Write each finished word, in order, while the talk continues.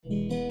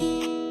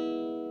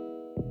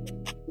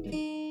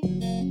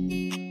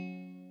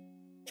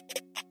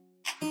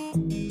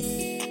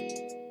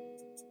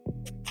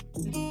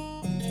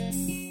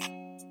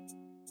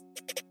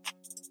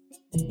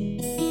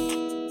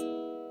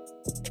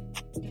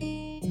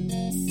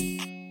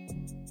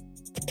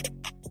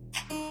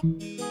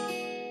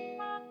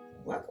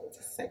Welcome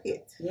to Say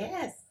It.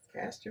 Yes.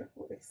 Cast your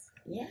voice.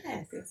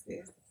 Yes. This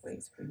is the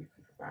place where you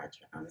can provide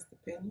your honest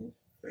opinion,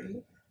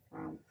 free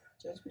from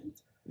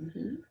judgment.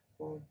 Mm-hmm.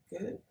 Well,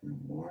 good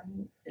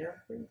morning,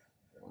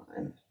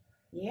 everyone.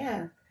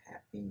 Yeah.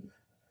 Happy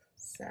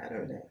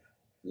Saturday.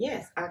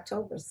 Yes,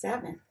 October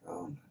 7th.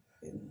 Oh my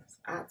goodness.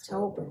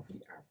 October. We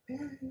are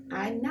back.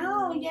 I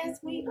know. Yes,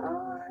 we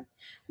are.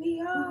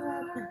 We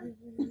are.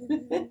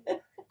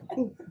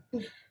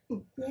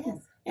 Yes.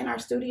 And our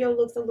studio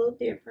looks a little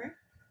different.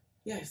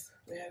 Yes,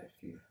 we had a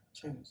few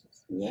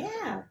changes.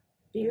 Yeah.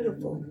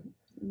 Beautiful.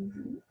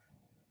 Mm-hmm.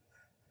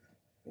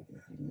 Making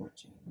a few more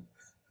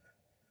changes.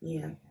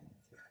 Yeah.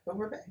 But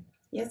we're back.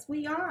 Yes,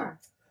 we are.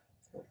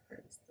 So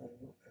praise the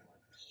Lord.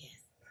 Yes.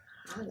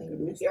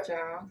 We missed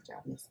Hallelujah.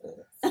 y'all missed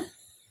us.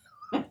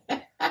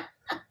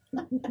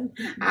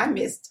 I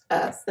missed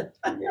us. Yes.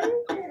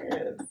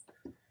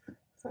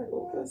 It's like,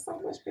 oh, there's so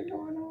much been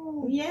going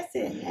on. Yes,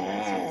 it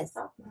has.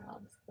 Talking about all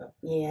this stuff.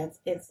 Yeah,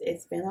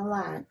 it's been a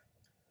lot.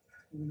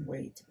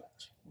 Way too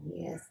much.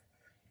 Yes.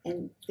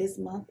 And this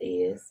month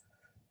is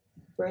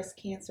Breast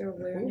Cancer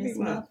Awareness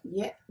Movie Month.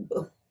 Yeah.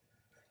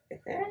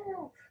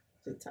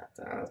 Just talk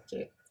to our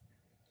chick.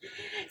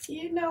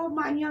 You know,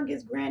 my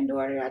youngest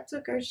granddaughter, I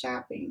took her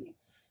shopping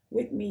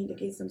with me to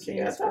get some She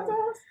things. got talk to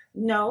us?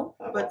 No,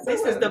 Oh, but so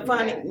this is the what?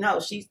 funny. Yeah. No,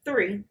 she's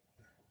 3.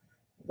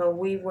 But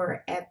we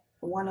were at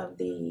one of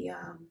the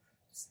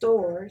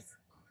stores,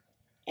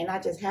 and I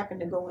just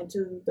happened to go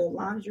into the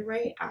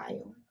lingerie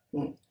aisle.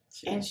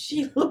 And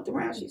she looked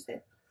around. She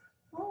said,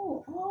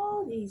 "Oh,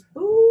 all these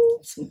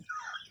boobs."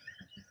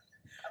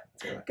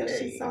 Because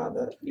she saw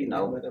the, you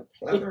know, with the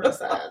plethora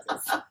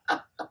sizes.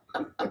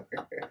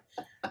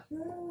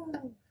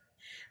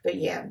 But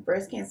yeah,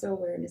 Breast Cancer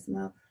Awareness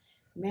Month,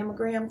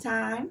 mammogram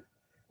time.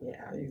 Yeah,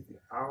 I usually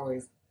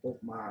always book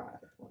my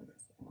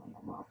appointments on my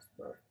mom's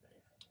birthday.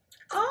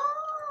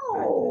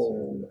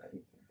 Oh,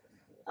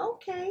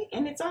 okay.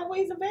 And it's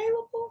always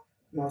available?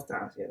 Most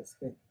times, yes.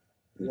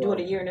 You do it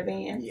a year in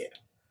advance? Yeah.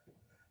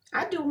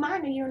 I do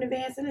mine a year in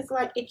advance, and it's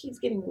like it keeps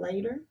getting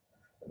later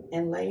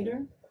and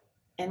later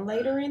and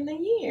later in the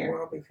year.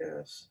 Well,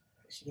 because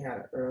she had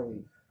an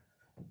early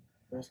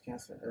breast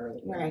cancer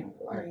early. Right.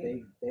 Like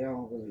Right. they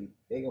don't really,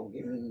 they gonna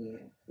get me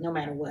in. No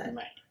matter what.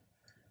 Right.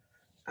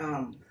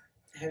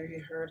 Have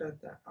you heard of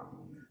the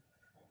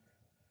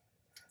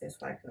it's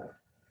like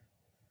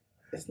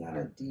it's not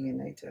a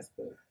DNA test,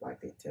 but like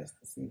they test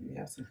to see if you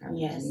have some kind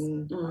Yes. of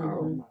gene. Mm-hmm.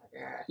 Oh my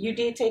God. You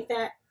did take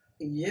that?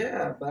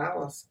 Yeah, but I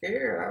was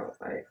scared. I was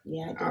like,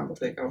 Yeah, I I didn't don't take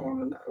think I that. want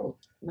to know.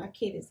 My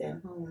kid is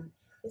at home.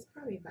 It's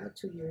probably about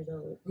 2 years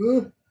old.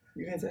 You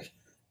didn't take.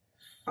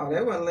 Oh,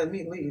 they wouldn't let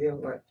me leave. They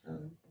was like,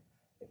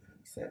 we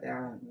sat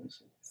down and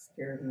she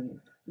scared me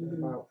for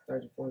about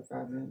 30,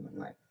 45 minutes. I'm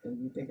like,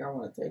 and you think I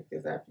want to take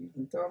this after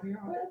you told me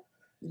all that?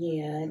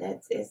 Yeah,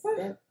 that's it.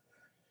 That,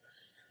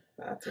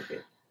 But I took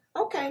it.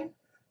 okay.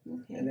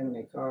 And then when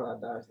they called, I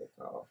dodged the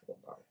call for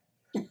about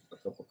a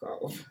couple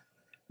calls.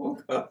 One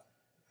call.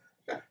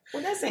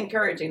 Well, that's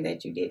encouraging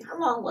that you did. How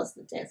long was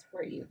the test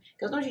for you?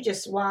 Because don't you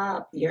just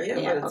swab your Yeah,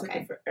 but it took okay.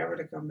 me forever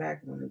to come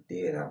back. When it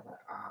did, I was like,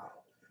 oh,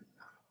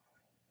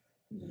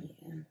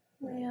 no.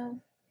 Yeah. Well,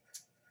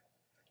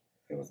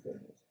 It was good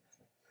news.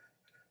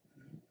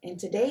 and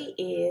today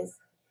is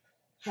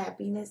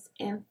Happiness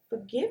and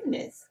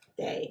Forgiveness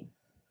Day.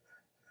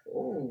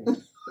 Oh,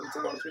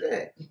 who told you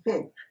that?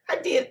 I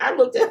did. I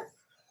looked at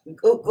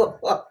Google.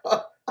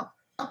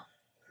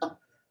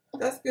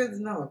 That's good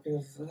to know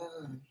because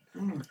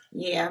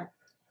Yeah.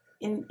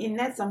 And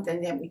that's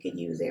something that we could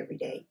use every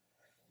day.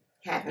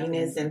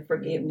 Happiness and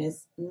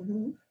forgiveness.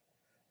 Mm-hmm.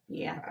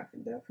 Yeah. I can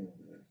definitely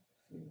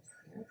use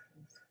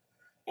happiness.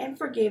 And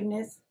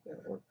forgiveness.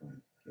 Gotta work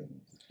on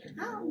forgiveness.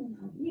 I don't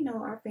know. You know,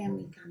 our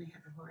family kind of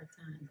have a hard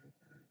time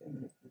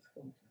with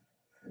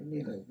We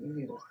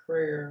need a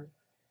prayer.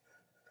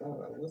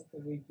 What's the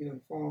we get a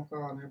phone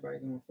call and everybody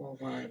gonna phone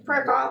line?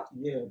 prayer call.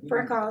 Yeah,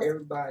 Prayer calls.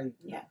 Everybody.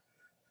 Yeah.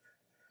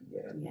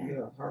 Yeah. Yeah. You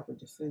know, Harper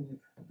descended.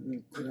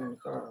 We get on the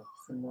car.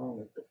 Something wrong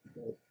with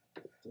the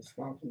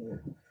dysfunctional.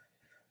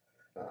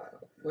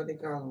 What they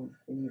call them?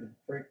 We need to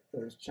break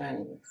those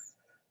chains.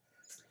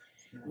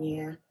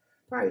 Yeah.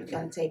 Probably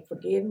gonna take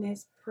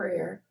forgiveness,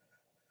 prayer.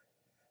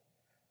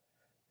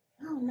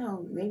 I don't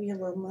know. Maybe a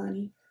little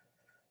money.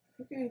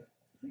 Okay.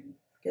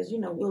 Because, you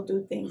know, we'll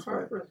do things for.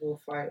 Harper's will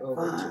fight over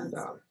funds.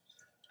 $2.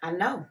 I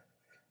know.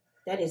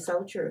 That is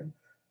so true.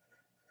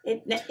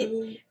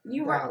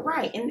 You are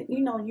right. And, you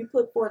know, you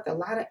put forth a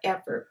lot of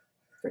effort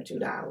for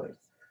 $2.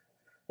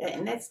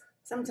 And that's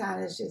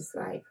sometimes it's just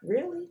like,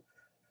 really?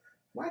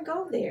 Why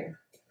go there?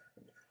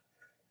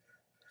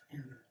 I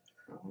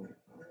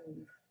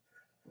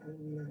don't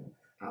know.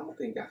 I don't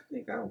think I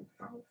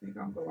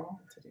belong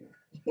to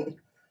them.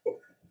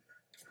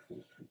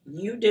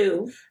 You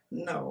do.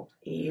 No,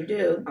 You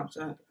do. I'm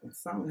trying. When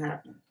something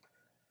happened,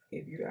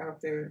 if you're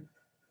out there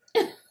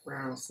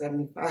around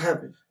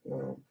 75,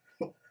 well,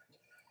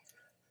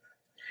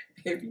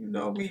 if you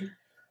know me,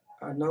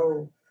 I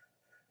know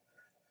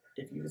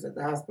if you was at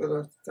the hospital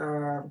at the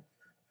time,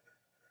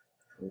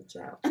 reach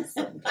out to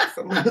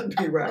some other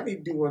people. I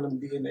need to do one of them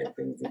DNA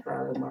things and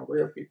find my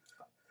real people.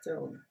 I'm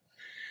telling you.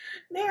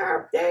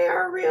 They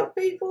are real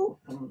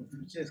people. You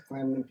just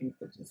claiming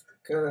people just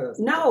because.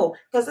 No,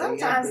 because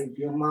sometimes if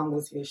your mom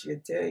was here,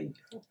 she'd tell you.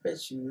 I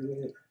bet you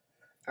would.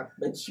 I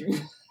bet you.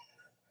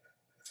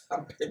 I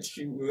bet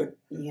you would.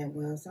 Yeah,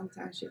 well,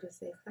 sometimes she would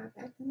say, "Stop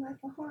acting like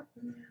a harper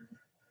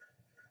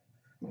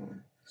now."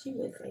 She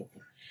would say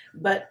that.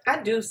 But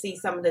I do see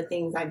some of the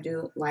things I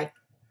do, like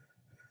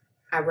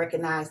I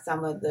recognize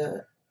some of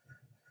the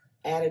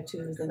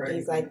attitudes and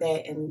things like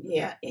that. And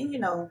yeah,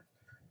 and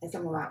and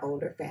some of my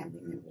older family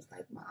members,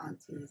 like my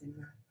aunties and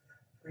my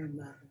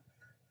grandmother.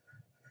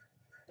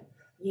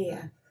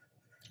 Yeah.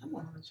 Come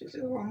on, she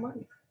just want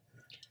money.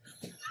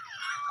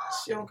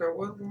 She don't care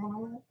what's going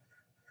on.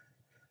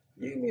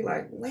 You be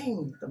like,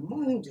 Wayne, the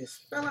moon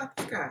just fell out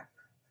the sky.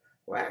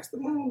 Well, ask the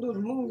moon, do the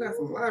moon got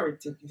some lottery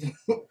tickets?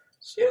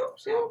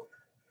 Sure.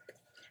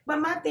 But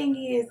my thing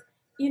is,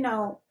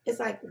 it's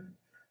like,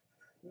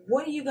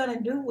 what are you going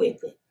to do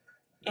with it?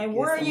 And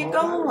where are you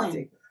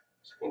going?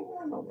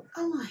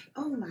 I'm like,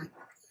 oh my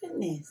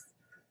goodness.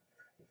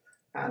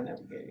 I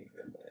never get it,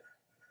 but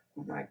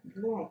I'm like,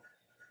 you want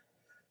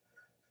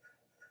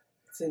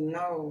to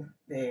know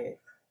that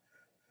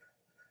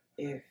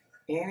if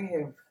any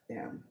of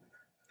them,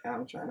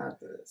 I'm trying not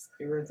to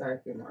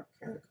stereotype them or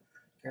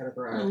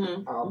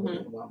categorize all of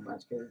them one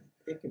bunch, because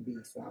it could be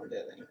some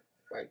that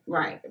ain't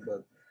right,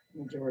 but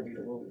majority of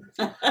the rules.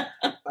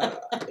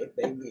 If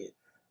they get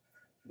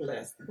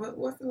blessed,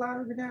 what's the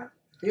lottery now?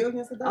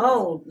 Billions of dollars.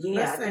 Oh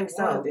yeah, I think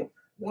so.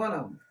 One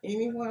of them,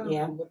 any one of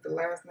them with the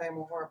last name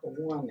of Harper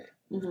won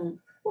that.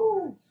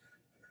 Ooh.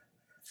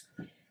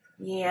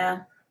 Yeah,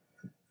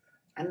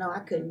 I know I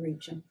couldn't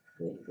reach them.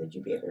 Would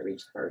you be able to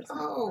reach the person?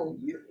 Oh,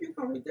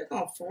 they're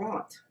gonna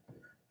flaunt.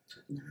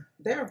 No.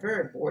 They're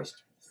very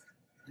boisterous.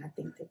 I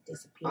think they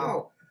disappear.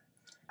 Oh,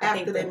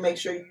 after they make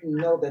sure you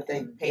know that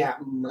they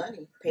got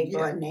money. Pay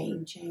for a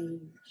name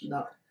change.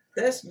 No,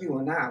 that's you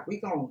and I. We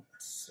gonna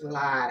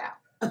slide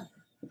out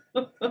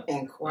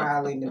and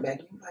quietly in the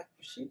back. You like,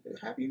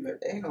 have you heard?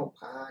 There ain't no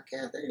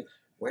podcast.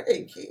 Where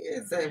they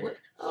kids at?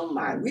 Oh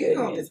my goodness. We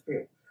gonna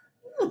disappear.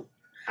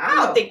 I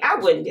don't think I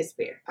wouldn't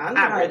despair. I know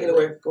how to get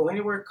away. Go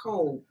anywhere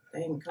cold. They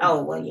ain't coming.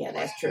 Oh well, yeah,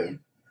 that's true.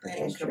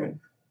 That's true.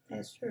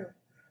 That's true.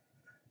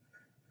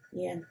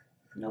 Yeah,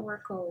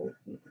 nowhere cold.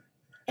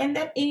 And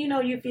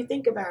if you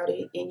think about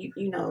it, and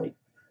you know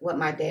what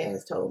my dad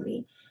has told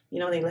me,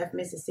 they left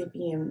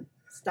Mississippi and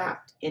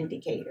stopped in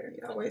Decatur.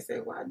 You always say,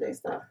 why'd they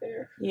stop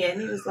there? Yeah,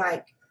 and he was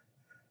like,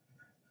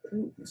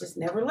 just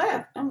never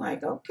left. I'm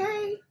like,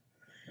 okay.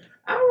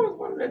 I was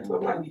wondering, too,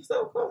 like, you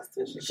so close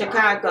to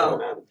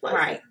Chicago.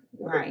 Right.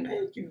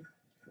 Made you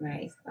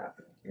stop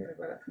in here,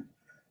 but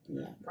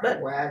yeah,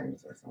 but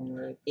wagons or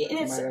somewhere. And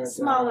it's a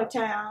smaller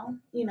town,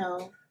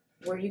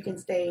 where you can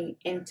stay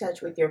in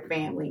touch with your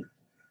family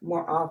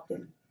more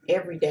often,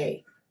 every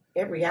day,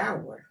 every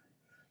hour,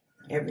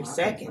 every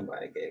second.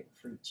 Somebody gave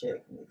a free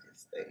check and they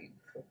just stayed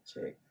for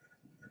the check.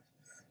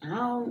 I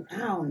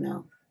don't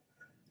know.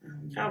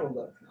 I would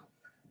love to know.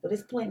 But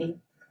it's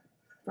plenty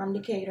from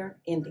Decatur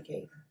in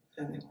Decatur.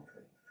 And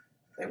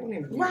they won't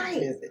even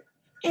visit.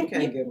 And you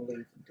can't get them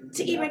leave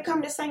to even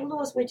come to St.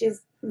 Louis, which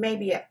is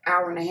maybe an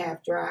hour and a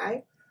half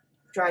drive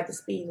the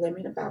speed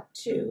limit, about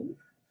 2.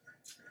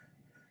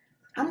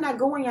 I'm not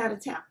going out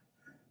of town.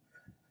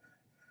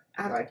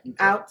 Out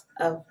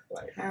of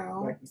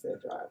town. Like you said,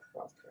 drive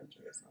across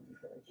country or something.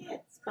 Yeah,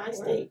 it's by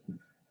state.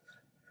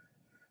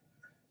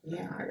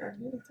 Yeah, I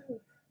get it too.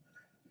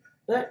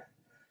 But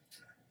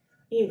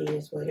it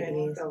is what it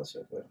is.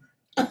 Fellowship with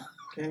them.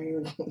 Can't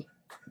even.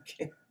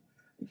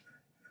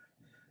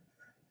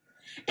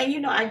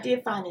 And I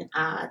did find it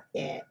odd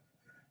that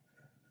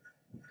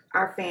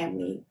our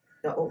family,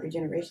 the older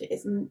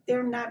generation,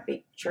 they're not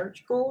big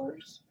church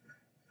goers.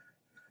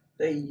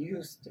 They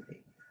used to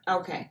be.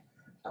 Okay.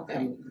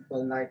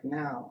 But like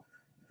now,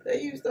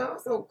 they used to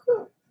also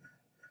cook.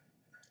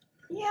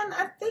 Yeah, and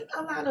I think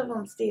a lot of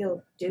them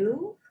still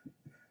do.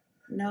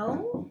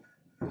 No?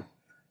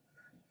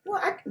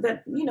 Well,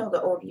 but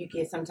the older you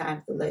get,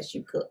 sometimes the less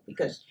you cook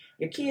because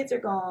your kids are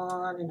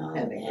gone and all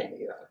that.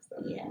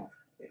 Stuff.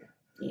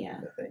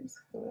 Yeah.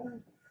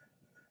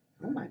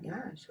 Oh my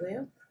gosh.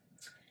 Well,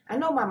 I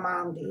know my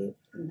mom did,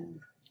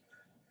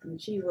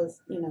 and she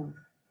was,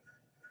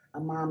 a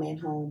mom at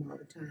home all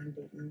the time,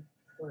 didn't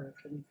work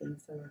or anything,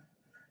 so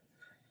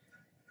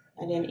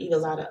I didn't eat a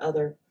lot of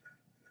other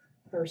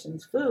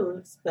person's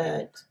foods,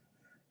 but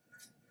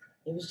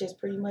it was just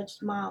pretty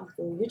much mom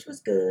food, which was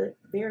good,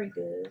 very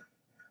good.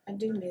 I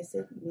do miss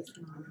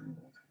mom.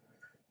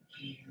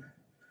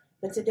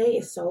 But today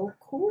is so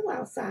cool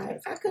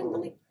outside. I couldn't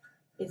believe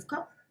it's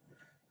cold.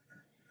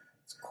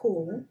 It's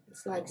cool.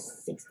 It's like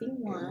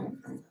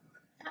 61.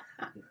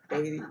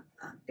 80,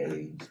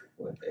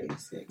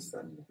 86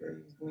 something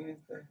degrees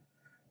Wednesday,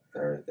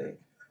 Thursday,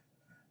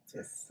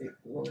 just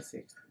low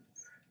 60s.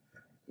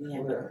 Yeah,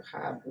 With a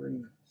high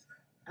breeze.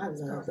 I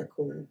love the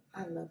cool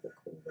weather,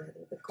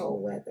 the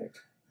cold weather.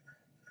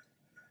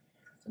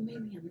 So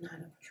maybe I'm not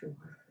a true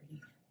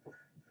heartbreaker.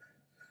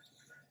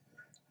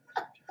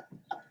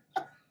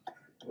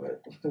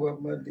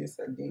 What mother did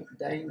say,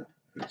 Dana?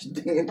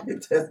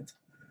 It just.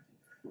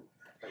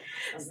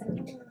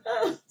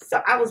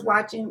 So I was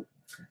watching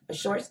a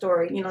short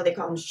story. You know, they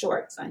call them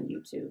shorts on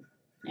YouTube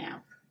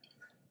now.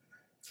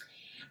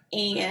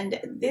 And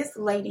this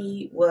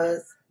lady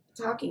was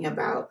talking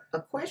about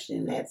a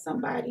question that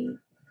somebody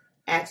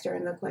asked her,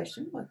 and the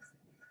question was,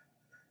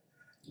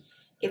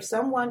 if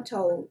someone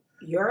told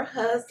your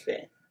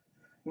husband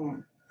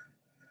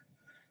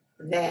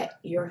that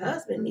your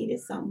husband needed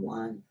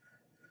someone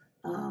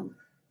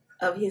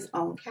of his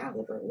own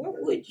caliber,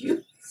 what would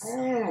you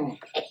say?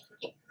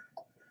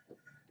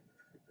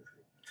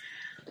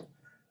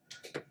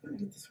 Let me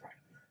get this right.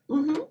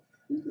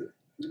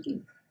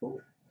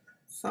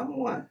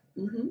 Someone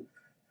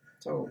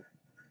told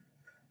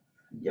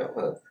your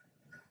husband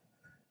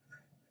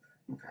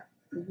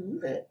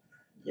that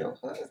your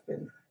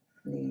husband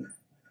needs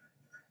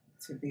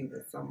to be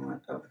with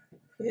someone of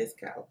his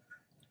caliber.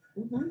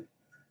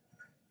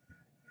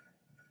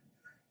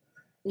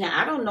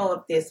 Now, I don't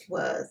know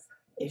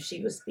if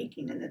she was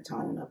speaking in the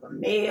tone of a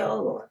male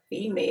or a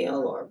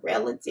female or a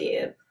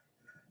relative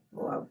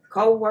or a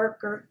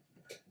co-worker,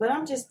 but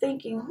I'm just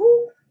thinking,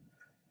 who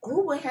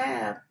would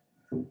have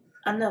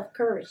enough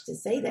courage to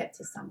say that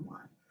to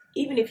someone,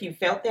 even if you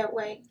felt that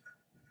way?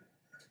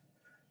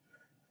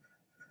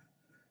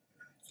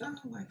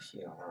 Sounds like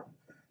she are.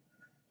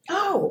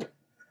 Oh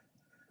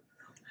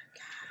my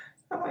God!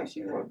 Sounds like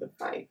she wanted to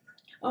fight.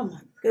 Oh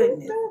my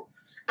goodness!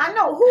 I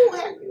know who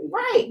had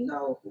right.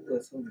 No,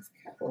 who's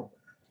caliber?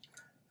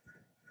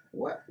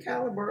 What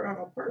caliber of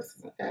a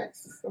person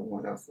asks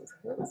someone else's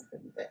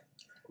husband that?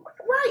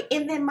 Right,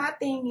 and then my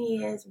thing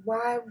is,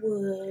 I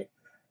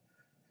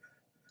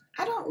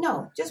don't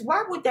know, just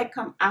why would that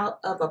come out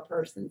of a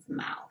person's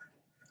mouth?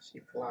 She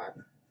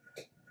plotting.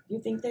 You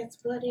think that's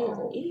what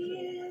it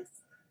is?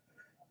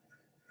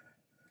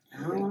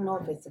 I don't know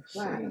if it's a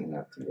plot. She ain't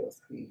up to your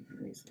speed. You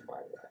need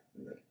somebody like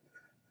me.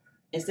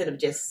 Instead of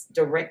just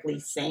directly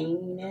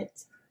saying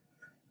it.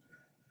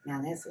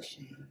 Now that's a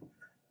shame.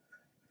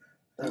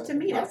 But to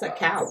me, that's a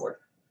coward.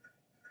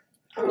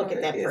 I look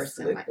at that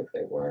person like, with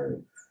their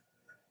words.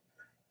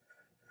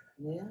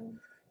 Well,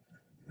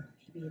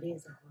 maybe it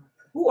is a heart.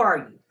 Who are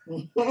you?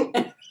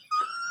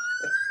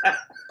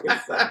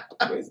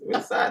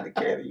 Which side of the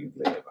cat you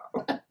live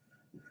on?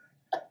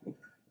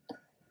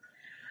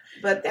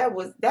 But that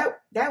was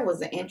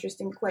an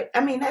interesting question. I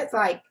mean, that's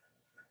like,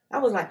 I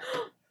was like,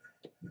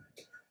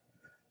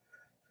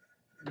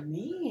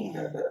 man.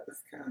 Yeah, that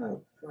was kind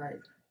of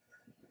like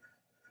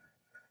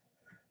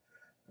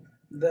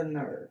the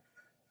nerve.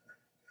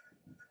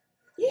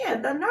 Yeah,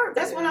 the nerve.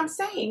 That's what I'm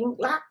saying.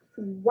 Like,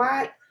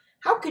 why?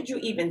 How could you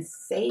even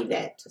say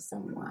that to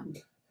someone?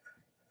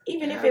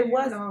 Even if it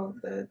was. No,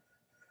 the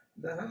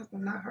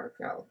husband not her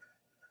caliber.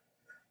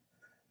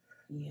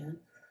 Yeah.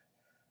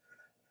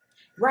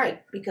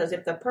 Right, because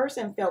if the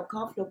person felt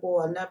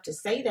comfortable enough to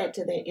say that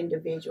to that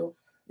individual,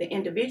 the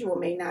individual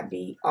may not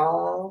be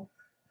all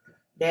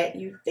that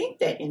you think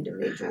that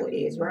individual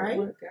is, right?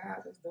 What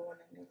God is doing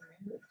in their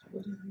marriage?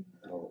 What do you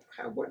know?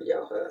 What are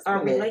your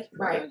husband? Right.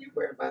 Why are you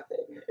worried about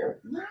that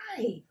marriage?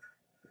 Right.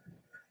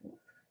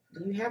 Do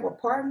you have a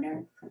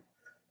partner?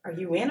 Are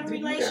you in a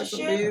relationship?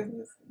 You have some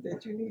business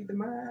that you need to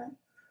mind?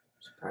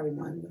 She's probably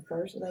one of the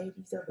first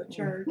ladies of a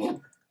church.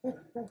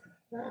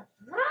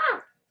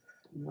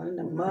 One of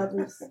the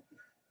mothers.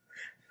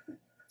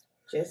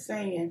 Just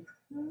saying.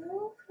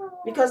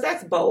 Because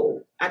that's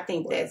bold. I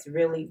think that's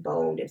really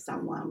bold if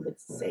someone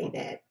would say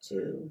that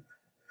to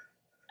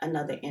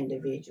another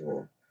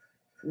individual,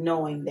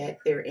 knowing that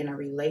they're in a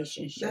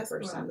relationship that's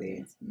or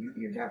something.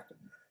 You have to.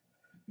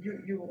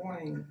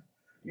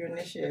 You're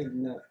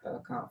initiating a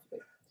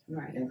conflict,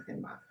 right? In my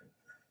opinion,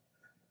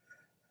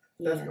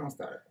 that's gonna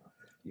start a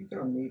conflict. You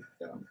don't need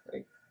them.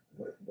 Like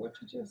what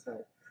you just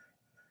said.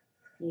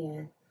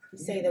 Yeah. You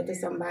say that to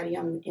somebody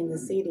in the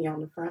city on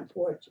the front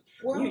porch.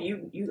 Well,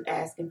 you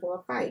asking for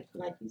a fight,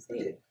 like you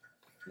said.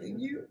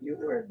 You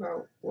worried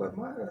about what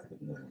my husband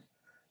doing.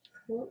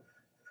 Well,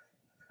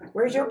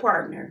 where's your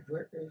partner?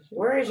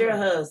 Where is your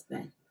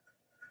husband?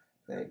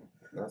 Hey,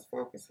 let's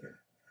focus here.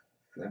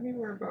 Let me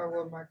worry about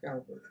what my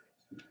caliber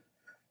is.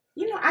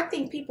 You know, I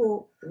think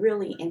people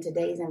really in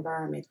today's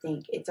environment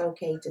think it's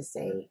okay to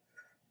say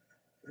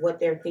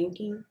what they're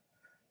thinking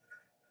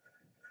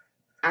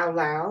out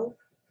loud.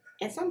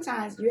 And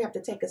sometimes you have to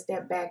take a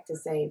step back to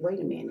say, wait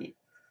a minute,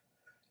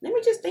 let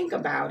me just think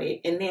about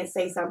it and then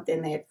say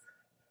something that's...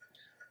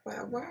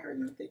 Well, why are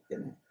you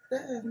thinking that?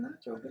 That is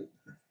not your business.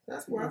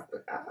 That's why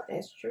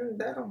that's true.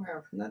 That don't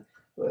have nothing.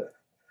 But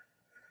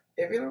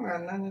if it don't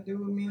have nothing to do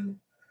with me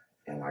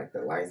and like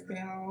the lights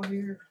being on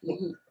here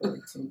or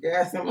some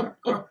gas in my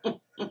car,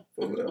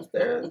 food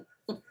upstairs,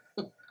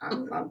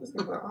 I'm just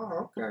gonna be like,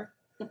 oh, okay.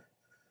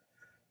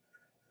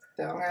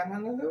 That don't have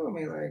nothing to do with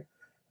me. Like,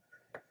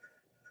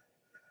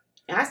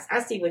 I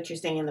see what you're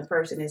saying. The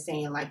person is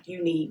saying, like,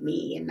 you need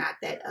me and not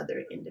that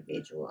other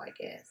individual, I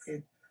guess.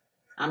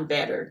 I'm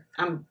better.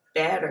 I'm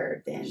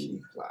better than...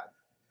 She plot.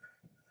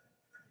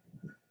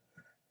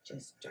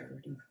 Just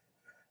dirty.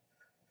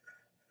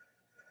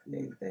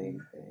 They.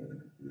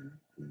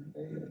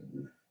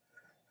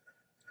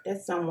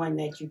 That's someone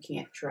that you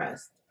can't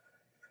trust.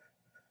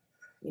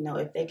 You know,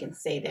 if they can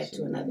say that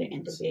to another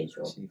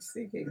individual. She's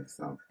seeking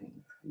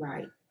something.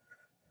 Right.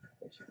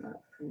 But she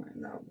might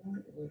not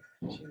want it.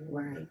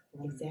 Right.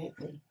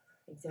 Exactly.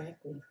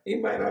 Exactly. He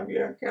might not be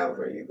our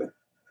caliber either.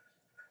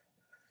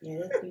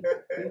 Yeah,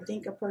 you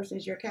think a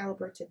person's your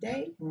caliber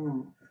today?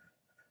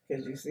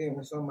 Because you see him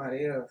with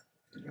somebody else.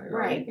 Like,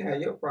 right. Oh, you can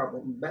have your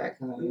problem back,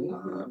 honey.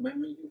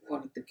 Remember you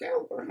wanted the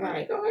caliber.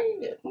 Right. Go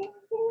ahead.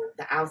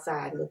 The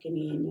outside looking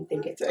in, you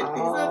think it's Take all...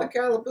 these other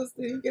calibers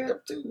that you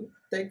got too.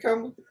 They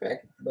come with the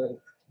package, buddy.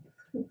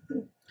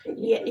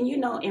 Yeah, and you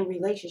know, in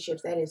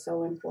relationships, that is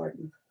so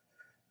important.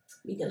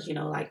 Because, you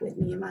know, like with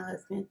me and my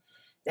husband,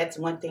 that's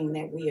one thing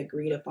that we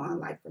agreed upon,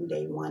 like from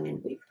day one,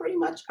 and we pretty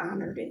much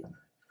honored it.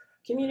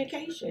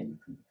 Communication,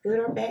 good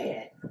or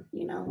bad,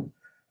 you know,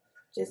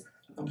 just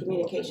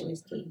communication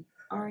is key.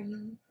 Are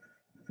you?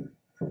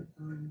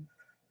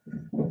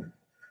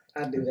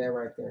 I do that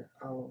right there.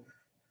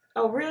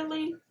 Oh,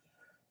 really?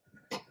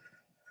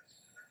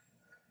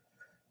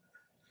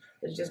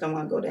 You just don't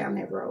want to go down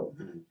that road,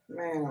 huh?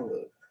 Man,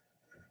 look,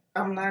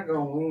 I'm not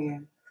gonna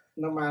win.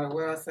 No matter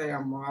what I say,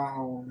 I'm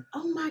wrong.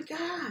 Oh my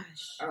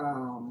gosh.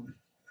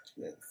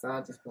 So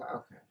I just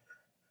go,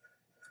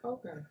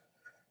 okay.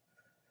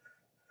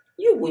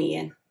 You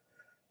win.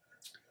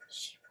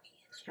 She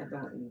wins. I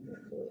don't even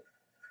look.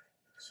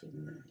 She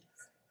wins.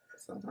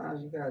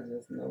 Sometimes you gotta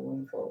just know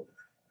when to fold.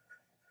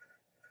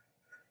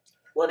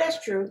 Well,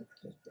 that's true.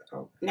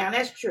 Okay. Now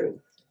that's true.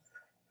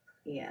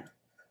 Yeah.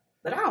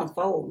 But I don't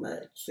fold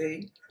much.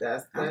 See,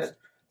 that's that.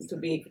 I'm too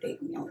big for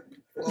that, you know.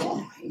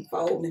 I ain't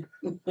folding.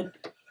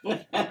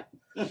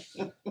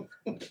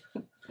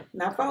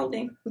 Not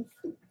folding.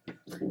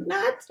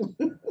 Not.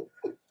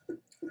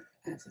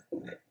 That's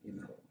like, you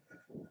know,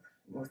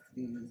 most of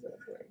these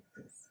are like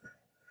this.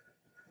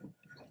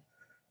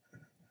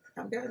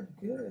 I've gotten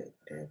good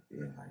at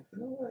being like, you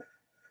know what?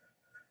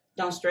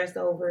 Don't stress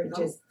over it.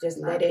 No, just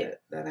let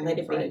it. That ain't let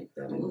it fight. be.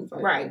 That ain't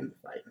fight. Right.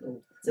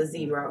 No. It's a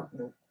zero.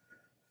 No.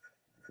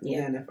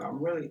 Yeah. And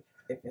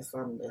if it's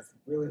something that's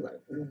really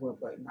like, ooh,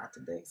 like not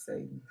today,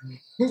 Satan.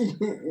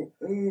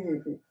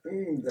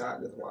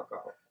 God just walk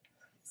off.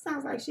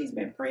 Sounds like she's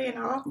been praying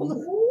awful.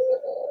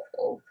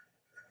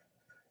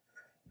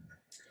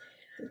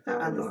 I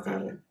don't know how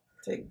to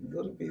take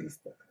little bitty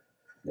stuff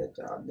that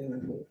y'all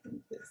dealing with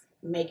and just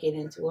make it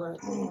into a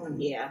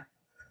a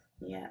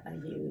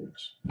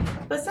huge.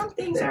 But some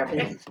things are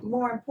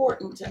more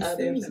important to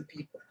others.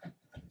 People.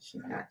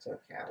 She's not your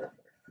caliber.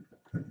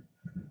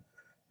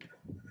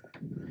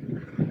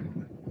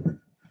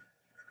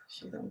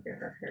 She don't get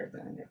her hair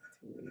done every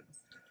 2 weeks.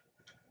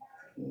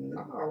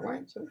 No, why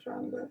ain't you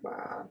trying to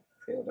go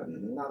build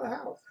another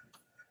house?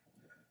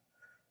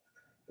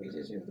 We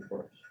just use the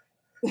brush.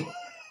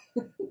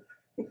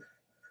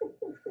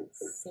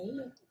 Say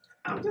it.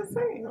 I'm just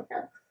saying,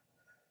 okay.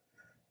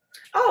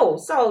 Oh,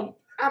 so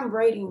I'm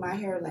braiding my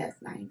hair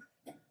last night.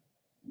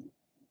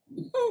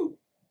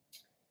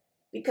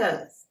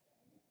 Because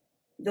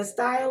the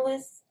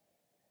stylist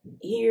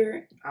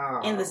here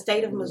in the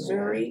state of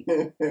Missouri,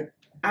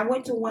 I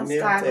went to one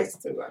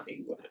stylist.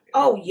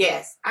 Oh,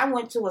 yes. I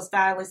went to a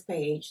stylist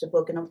page to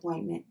book an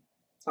appointment.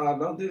 Oh,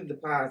 don't do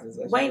deposits.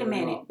 Wait a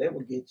minute. They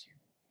will get you.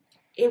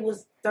 It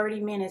was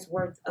 30 minutes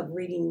worth of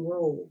reading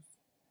rules.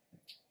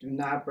 Do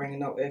not bring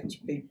no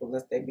extra people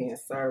unless they be in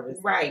service.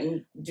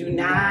 Right. Do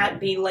not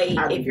be late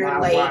if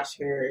you're late. Wash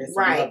hair. It's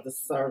another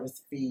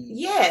service fee.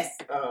 Yes.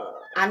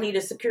 I need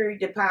a security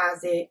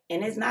deposit,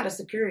 and it's not a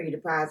security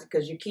deposit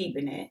because you're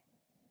keeping it.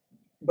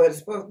 But it's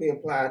supposed to be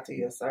applied to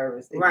your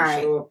service. If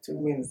you show up 2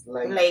 minutes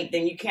late.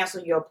 Then you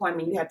cancel your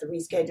appointment. You have to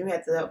reschedule. You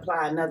have to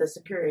apply another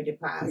security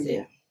deposit.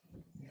 Yeah.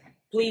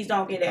 Please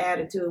don't get an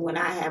attitude when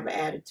I have an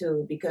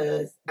attitude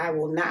because I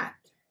will not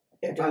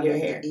do your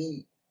hair.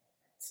 Eat.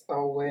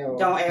 Oh, well.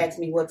 Don't ask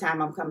me what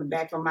time I'm coming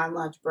back from my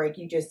lunch break.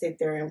 You just sit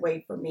there and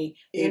wait for me.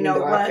 Even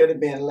though I could have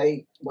been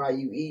late while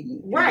you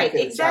eating. Right,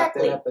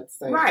 exactly. Up at the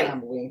same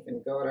time, we ain't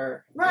finna go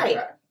there. Right.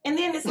 Okay. And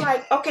then it's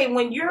like, okay,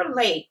 when you're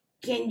late,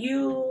 can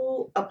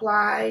you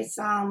apply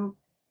some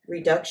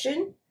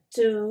reduction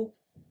to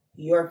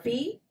your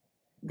fee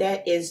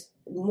that is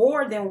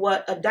more than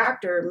what a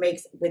doctor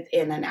makes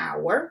within an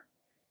hour?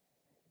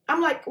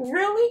 I'm like,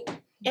 really?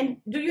 And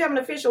do you have an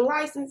official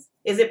license?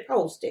 Is it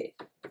posted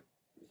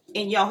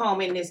in your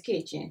home in this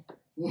kitchen?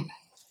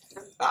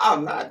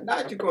 Oh,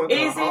 not you going to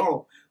a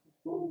home.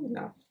 Ooh,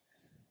 no.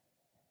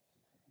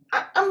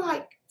 I'm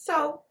like,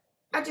 so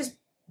I just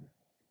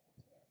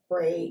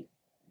braid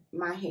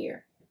my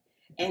hair.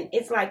 And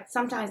it's like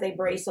sometimes they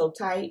braid so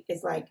tight.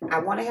 It's like I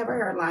want to have a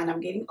hairline.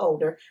 I'm getting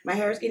older. My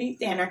hair is getting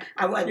thinner.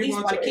 I at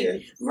least want to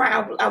keep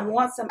right. I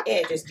want some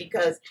edges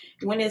because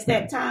when it's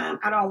that time,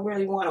 I don't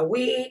really want a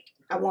wig.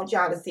 I want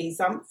y'all to see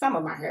some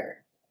of my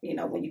hair. You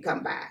know, when you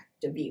come by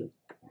to view.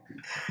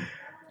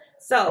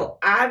 So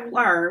I've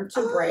learned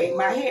to braid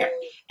my hair,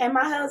 and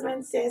my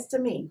husband says to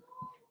me,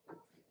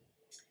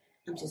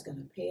 "I'm just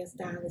gonna pay a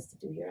stylist to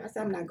do your hair." I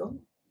said, "I'm not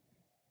going.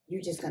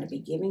 You're just gonna be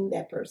giving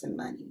that person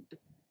money."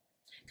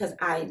 Because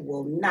I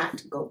will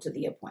not go to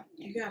the appointment.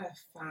 You gotta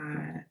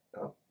find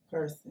a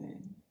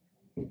person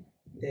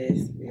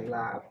that's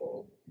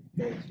reliable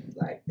that you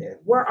like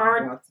that. Where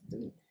are want to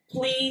do.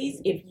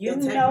 Please, if you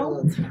It take know, a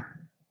little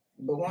time,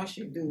 but once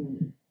you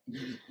do,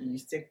 you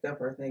stick with that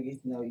person. They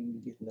get to know you. You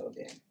get to know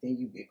them. Then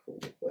you get cool.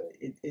 But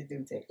it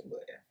do take a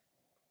little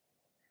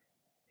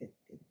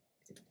effort.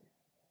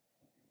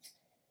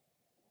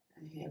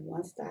 I had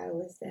one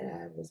stylist that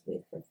I was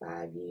with for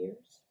 5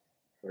 years.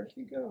 Where'd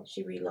she go?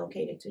 She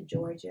relocated to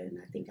Georgia,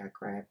 and I think I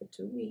cried for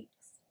 2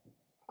 weeks.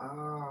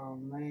 Oh,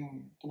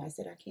 man. And I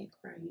said, I can't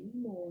cry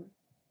anymore.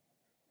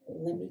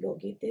 Let me go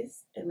get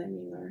this, and let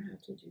me learn how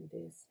to do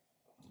this.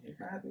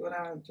 If I have to go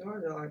down to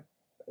Georgia, like,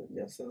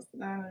 your sister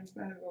down there, you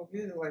better go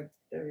visit, like,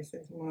 every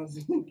 6 months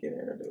and get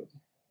her to.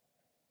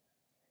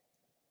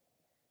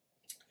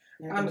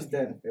 I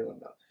understand the feeling,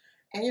 though.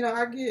 And, you know,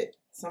 I get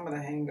some of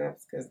the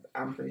hang-ups because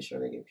I'm pretty sure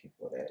they get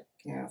people that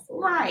cancel.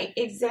 Right,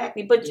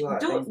 exactly. But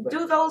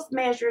do those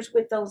measures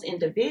with those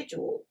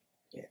individuals.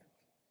 Yeah.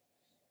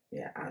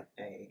 Yeah,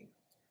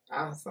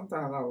 I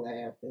sometimes I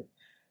laugh. At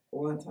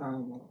one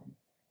time,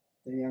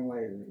 the young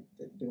lady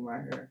that do my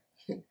hair,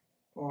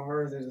 on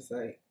hers it just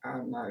say,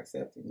 "I'm not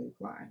accepting new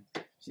clients."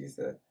 She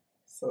said,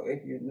 "So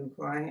if you're a new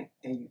client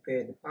and you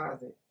pay a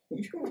deposit,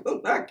 you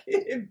will not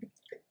get it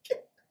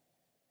back."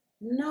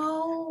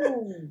 No.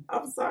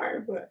 I'm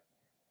sorry, but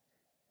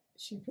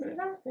she put it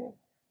out there.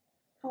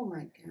 Oh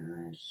my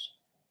gosh.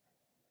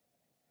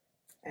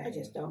 I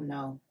just don't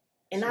know.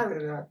 And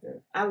put it out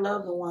there. I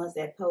love the ones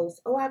that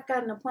post, "Oh, I've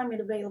got an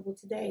appointment available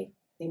today."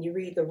 Then you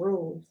read the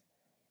rules.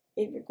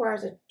 It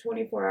requires a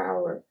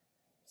 24-hour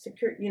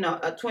security,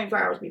 24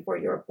 hours before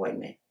your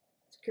appointment.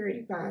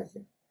 Security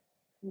deposit.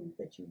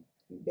 But you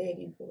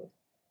begging for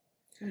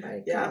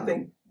somebody. Yeah, I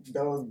think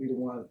those be the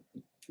ones.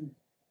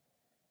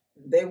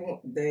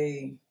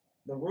 The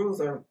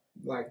rules are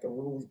like the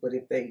rules, but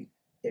if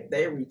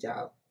they reach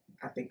out,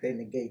 I think they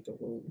negate the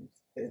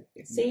rules.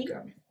 See,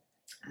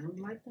 I don't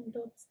like them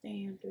double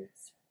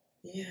standards.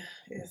 Yeah,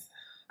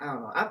 I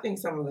don't know. I think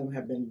some of them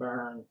have been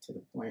burned to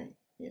the point,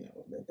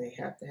 that they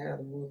have to have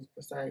the rules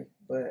per se.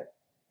 But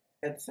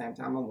at the same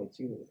time, I'm with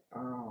you.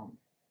 Right.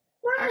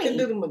 I can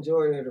do the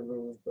majority of the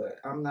rules, but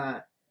I'm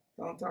not.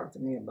 Don't talk to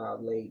me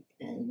about late.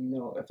 And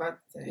if I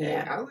say, "Hey,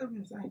 I live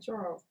in St.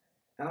 Charles,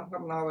 and I'm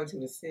coming all the way to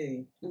the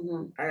city,"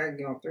 I gotta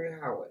get on 3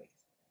 highways.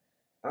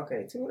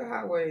 Okay, 2 of the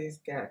highways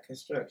got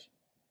construction.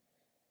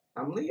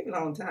 I'm leaving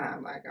on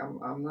time. Like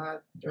I'm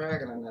not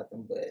dragging or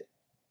nothing, but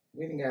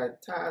we done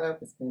got tied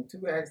up. It's been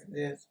 2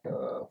 accidents,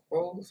 4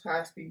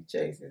 high-speed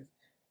chases,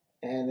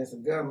 and it's a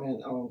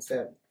gunman on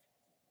 7.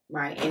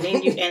 Right, and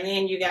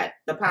then you got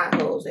the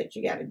potholes that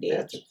you got to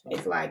ditch.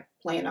 It's like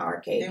playing an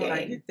arcade game. When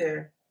I get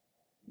there,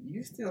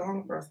 you still on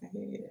the person's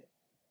head,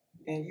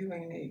 and you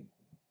ain't need.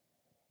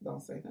 Don't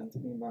say nothing to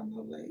me about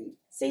no lady.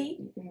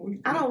 See,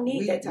 I don't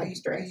need that type of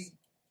stress.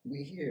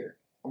 We here.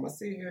 I'm gonna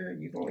sit here.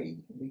 You gonna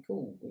eat. We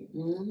cool.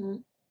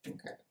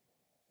 Okay,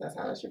 that's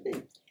how it should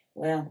be.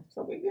 Well,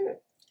 so we good.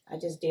 I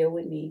just deal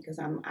with me because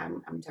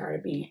I'm tired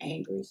of being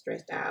angry,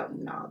 stressed out,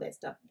 and all that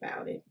stuff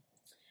about it.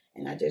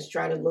 And I just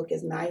try to look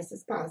as nice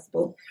as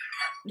possible.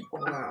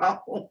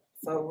 Wow.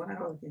 So when I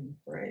was getting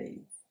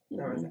braids,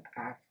 there was an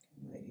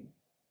African lady,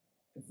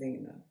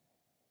 Zena.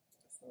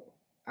 So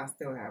I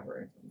still have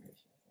her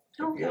information.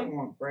 If you don't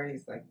want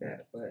braids like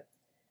that, but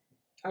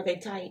are they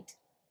tight?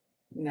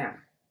 Nah.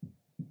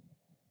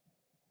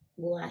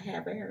 Will I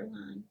have a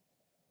hairline?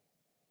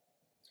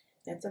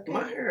 That's okay.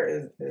 My hair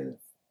is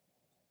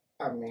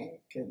I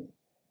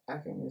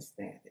can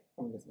withstand it.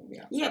 I'm just gonna be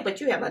honest. Yeah,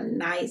 but you have a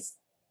nice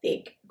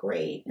thick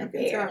braid of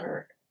hair. Tell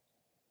her,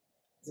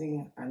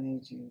 Zena, I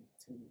need you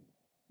to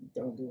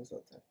don't do it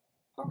so tough.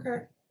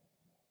 Okay.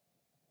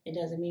 It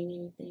doesn't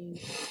mean anything.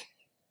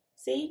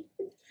 See?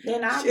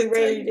 Then I'll be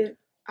ready to.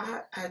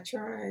 I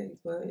tried,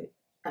 but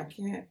I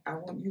can't.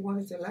 You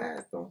want it to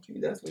last, don't you?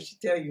 That's what she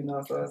tell you,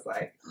 So it's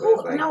like,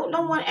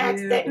 no one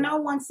asked that. No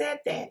one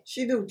said that.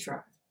 She do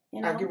try.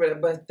 I give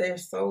it, but they're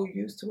so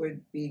used to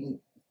it being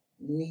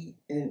neat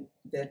and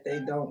that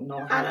they don't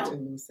know how to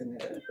loosen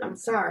it up. I'm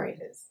sorry.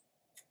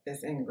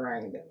 It's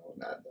ingrained in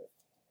them.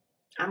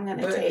 I'm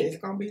gonna take.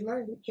 It's gonna be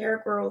late.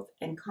 Hair growth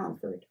and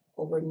comfort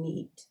over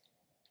neat.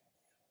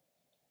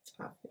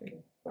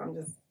 I'm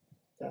just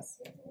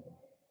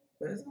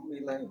but it's gonna be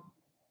late.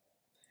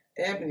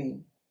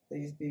 Ebony, they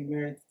used to be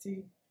married to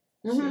T.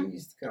 She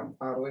used to come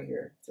all the way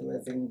here to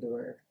let Zena do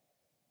her.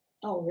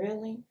 Oh,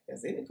 really?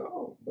 It's in the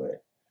cold,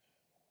 but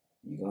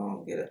you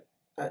gonna get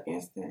an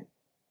instant.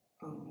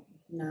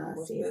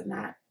 No, see, it's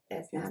not.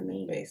 That's not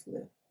me.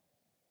 Facelift.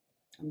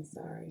 I'm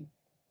sorry.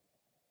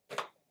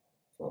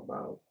 For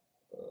about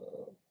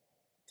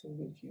 2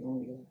 weeks, you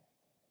only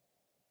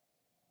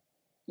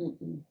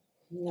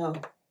No,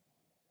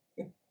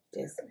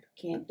 just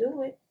can't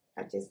do it.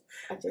 I just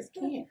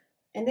can't.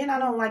 And then I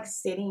don't like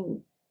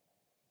sitting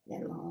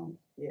that long.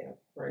 Yeah,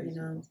 right. You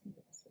know.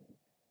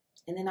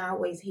 And then I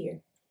always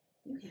hear,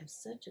 "You have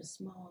such a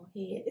small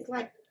head." It's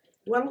like,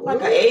 well,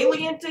 like an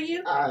alien to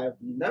you.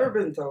 I've never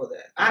been told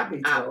that. I've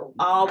been told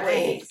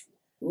always.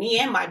 Me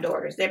and my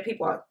daughters. That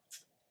people are.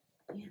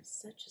 You have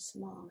such a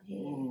small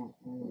head.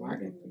 I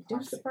can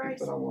reduce the price.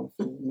 People don't want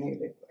to fool me.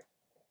 They're like,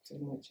 too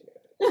much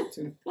hair.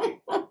 Too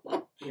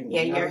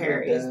yeah, your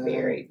hair is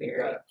very, very. You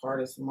got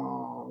part is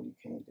small. You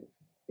can't do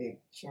big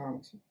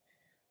chunks.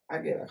 I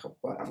get a couple,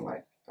 but I'm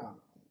like,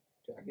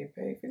 do I get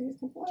paid for these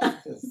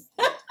complaints?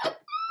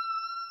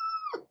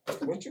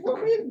 What you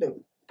want me to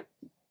do?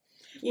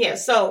 Yeah,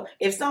 so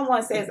if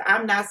someone says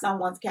I'm not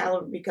someone's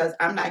caliber because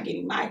I'm not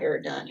getting my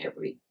hair done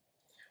every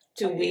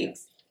 2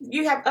 weeks,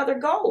 you have other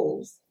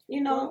goals,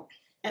 you know,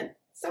 and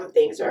some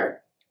things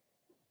are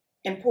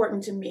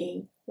important to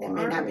me that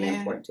may not be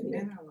important to you.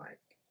 Men are like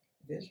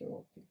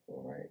visual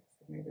people, right?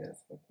 So maybe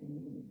that's what they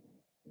mean.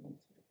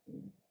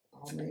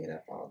 All made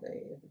up all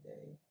day, every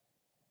day.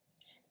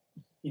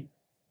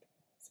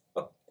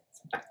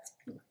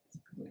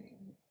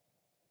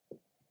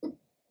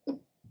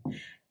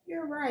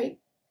 You're right.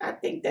 I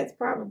think that's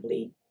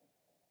probably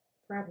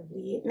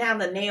it. Now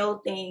the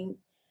nail thing.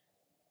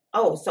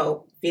 Oh,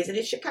 so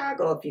visited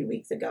Chicago a few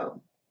weeks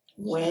ago.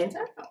 Went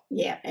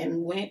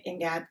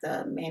and got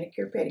the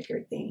manicure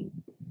pedicure thing.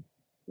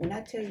 When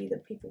I tell you the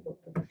people were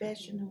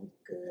professional,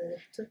 good,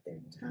 took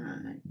their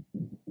time.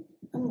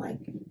 I'm like,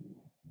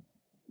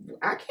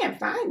 I can't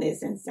find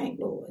this in St.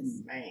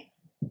 Louis. Man.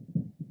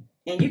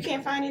 And you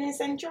can't find it in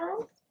St.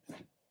 Charles?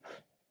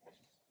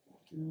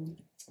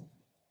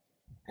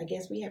 I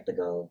guess we have to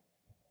go.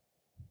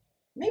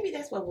 Maybe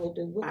that's what we'll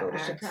do. We'll go to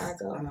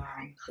Chicago.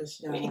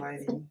 This young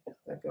lady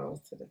that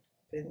goes to the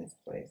fitness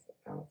place,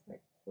 I was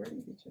like, where do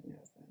you get your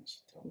nails done? She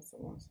told me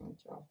someone's on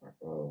Charles Park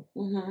Road.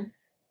 And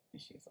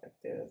she's like,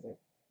 there's a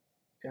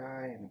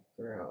guy and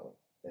a girl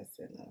that's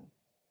in a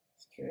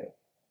strip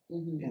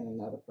in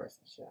another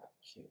person's shop.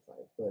 She was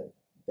like, but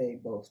they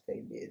both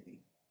stay busy.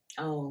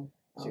 So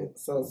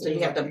you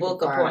have to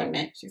book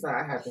appointment. She's like,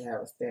 I have to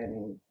have a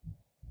standing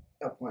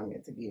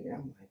appointment to get in.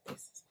 I'm like,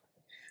 this is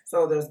crazy.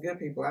 So there's good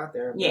people out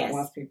there, but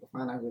once people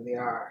find out who they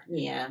are,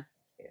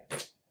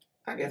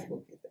 I guess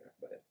we'll get there.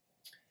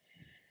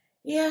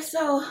 But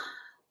so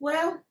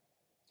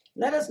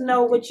let us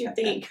know what you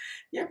think.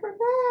 Yeah, we're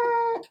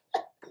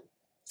back.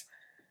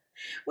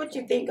 What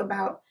you think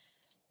about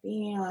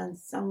being on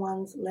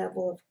someone's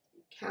level of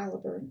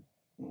caliber?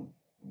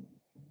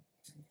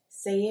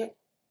 Say it.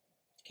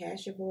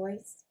 Cast your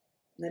voice.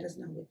 Let us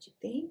know what you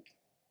think.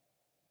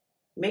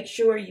 Make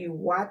sure you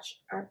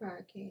watch our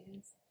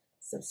podcast.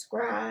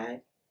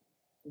 Subscribe.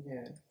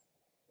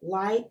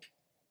 Like.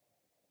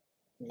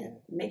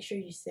 And make sure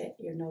you set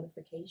your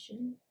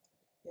notification.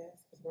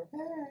 Yes, because we're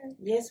back.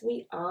 Yes,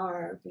 we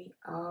are. We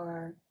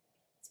are.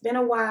 It's been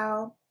a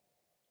while,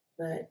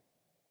 but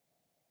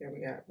we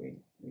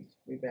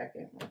back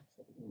in.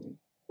 So we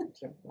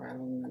jump right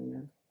on in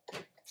there.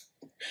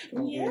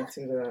 We'll get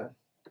into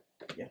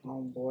your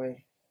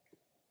homeboy,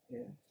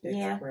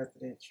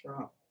 ex-President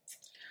Trump.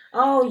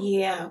 Oh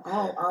yeah.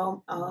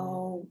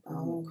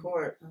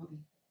 Court.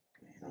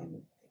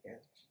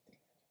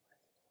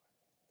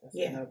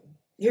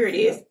 Here it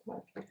is.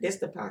 This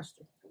the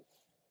posture.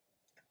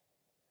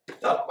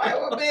 Nobody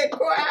will be in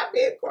court. I'll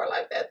be in court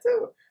like that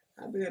too.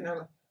 I'll be in there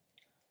like,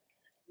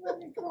 let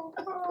me go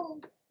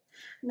home.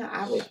 No,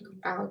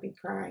 I would be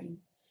crying.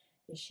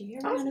 Is she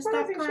ever gonna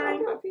stop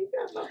crying?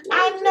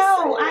 I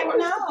know.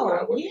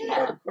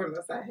 Yeah.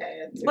 Unless I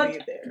had to but be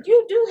there.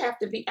 You do have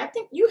to be. I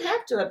think you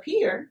have to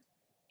appear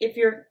if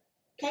you're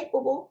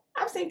capable.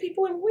 I've seen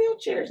people in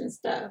wheelchairs and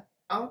stuff.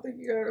 I don't think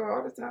you gotta go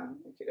all the time.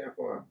 What you there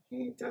for?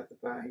 He ain't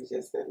testifying. He's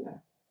just sitting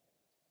there.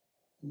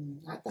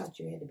 I thought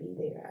you had to be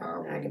there.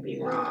 I could be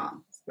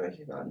wrong.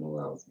 Especially if I knew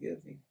I was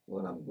guilty.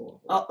 What I'm going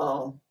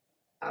for.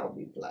 I'll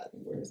be plotting.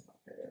 Where's my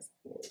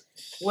passport?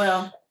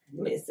 Well,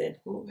 listen.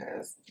 Who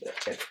has the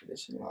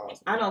extradition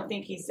laws? I don't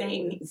think he's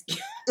saying he's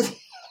guilty.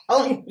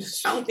 I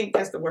don't think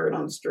that's the word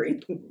on the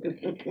street.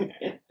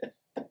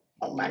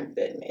 Oh my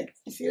goodness.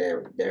 You see,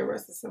 they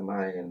arrested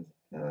somebody and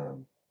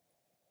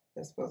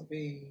they're supposed to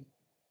be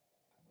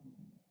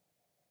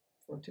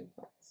for 2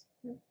 bucks.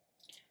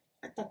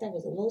 I thought that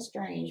was a little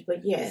strange,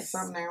 but yes.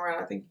 Something ain't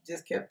right. I think you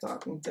just kept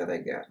talking until they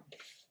got him.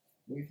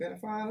 We finna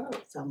find out.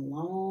 It's a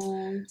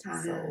long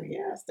time. So,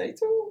 stay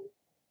tuned.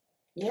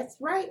 That's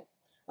right.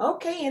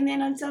 Okay, and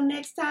then until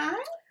next time,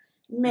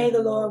 may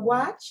the Lord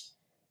watch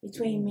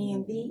between me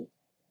and thee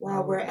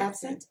while we're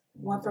absent,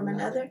 one from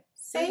another.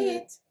 Say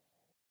it.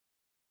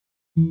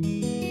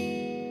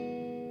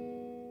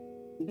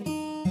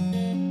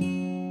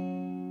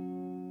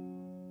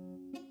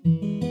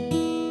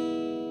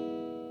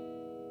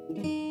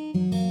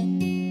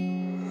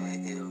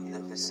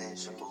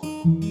 Insatiable.